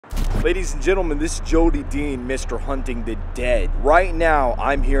Ladies and gentlemen, this is Jody Dean, Mr. Hunting the Dead. Right now,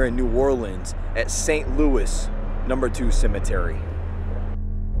 I'm here in New Orleans at St. Louis, No. 2 Cemetery.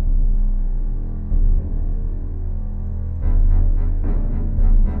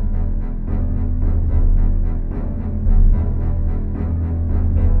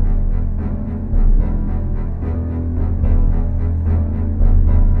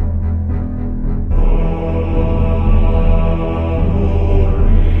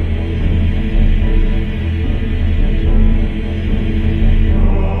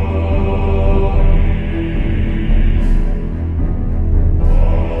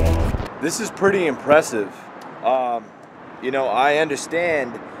 This is pretty impressive. You know, I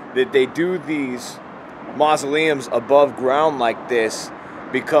understand that they do these mausoleums above ground like this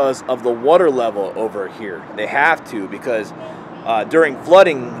because of the water level over here. They have to, because during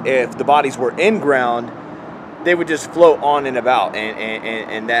flooding, if the bodies were in ground, they would just float on and about,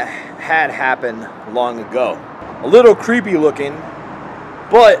 and that had happened long ago. A little creepy looking,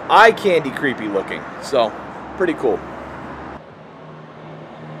 but eye candy creepy looking, so pretty cool.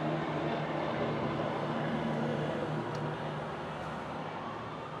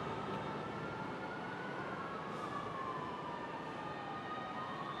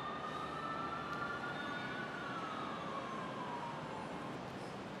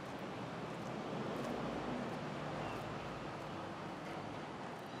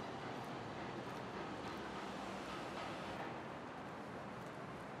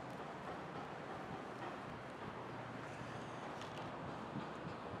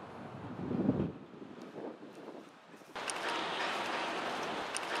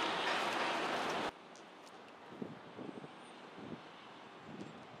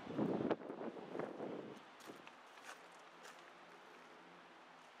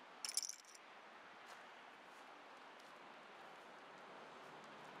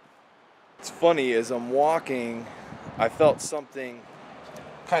 It's funny, as I'm walking, I felt something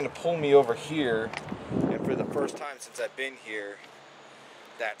kind of pull me over here, and for the first time since I've been here,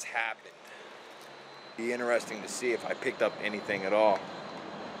 that's happened. Be interesting to see if I picked up anything at all.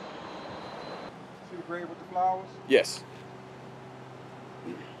 See the grave with the flowers? Yes.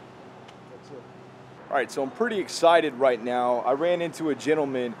 That's it. All right, so I'm pretty excited right now. I ran into a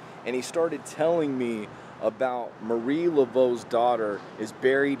gentleman, and he started telling me about Marie Laveau's daughter is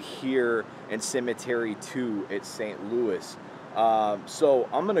buried here in Cemetery 2 at St. Louis. So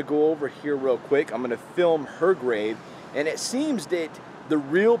I'm gonna go over here real quick. I'm gonna film her grave, and it seems that the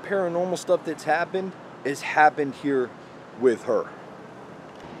real paranormal stuff that's happened has happened here with her.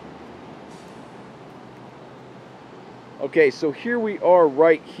 Okay, so here we are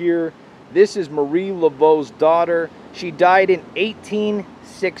right here. This is Marie Laveau's daughter. She died in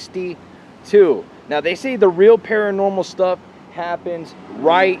 1862. Now, they say the real paranormal stuff happens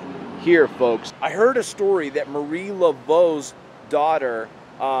right here, folks. I heard a story that Marie Laveau's daughter,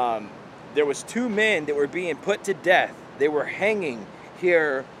 there was 2 men that were being put to death. They were hanging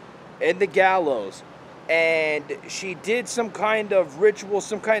here in the gallows, and she did some kind of ritual,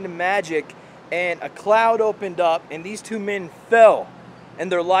 some kind of magic, and a cloud opened up, and these 2 men fell,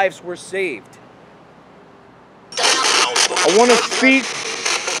 and their lives were saved. I want to speak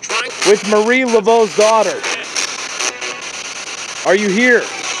with Marie Laveau's daughter. Are you here?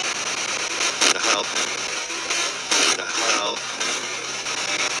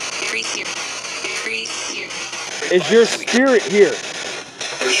 Is your spirit here?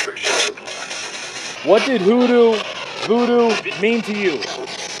 What did voodoo mean to you? It's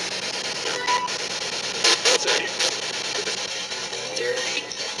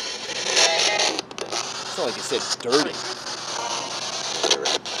not like it said dirty.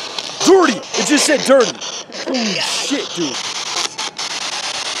 Dirty! It just said dirty! Holy shit, dude.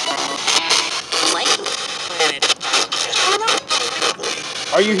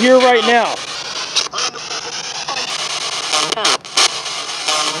 Are you here right now?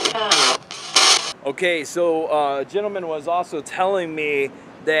 Okay, so a gentleman was also telling me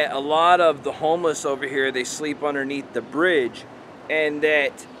that a lot of the homeless over here, they sleep underneath the bridge, and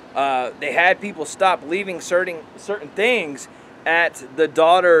that they had people stop leaving certain things at the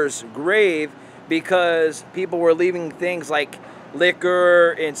daughter's grave because people were leaving things like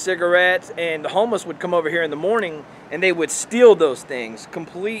liquor and cigarettes, and the homeless would come over here in the morning and they would steal those things.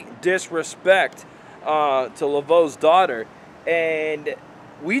 Complete disrespect to Laveau's daughter. And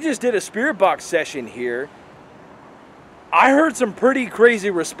we just did a spirit box session here. I heard some pretty crazy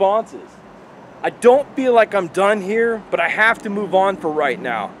responses. I don't feel like I'm done here, but I have to move on for right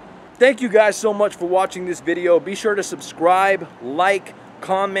now. Thank you guys so much for watching this video. Be sure to subscribe, like,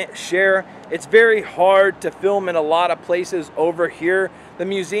 comment, share, It's very hard to film in a lot of places over here. The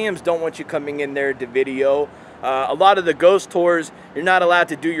museums don't want you coming in there to video. A lot of the ghost tours, you're not allowed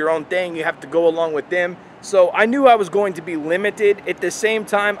to do your own thing. You have to go along with them. So I knew I was going to be limited. At the same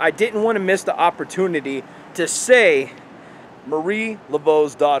time, I didn't want to miss the opportunity to say Marie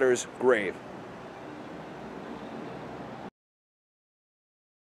Laveau's daughter's grave.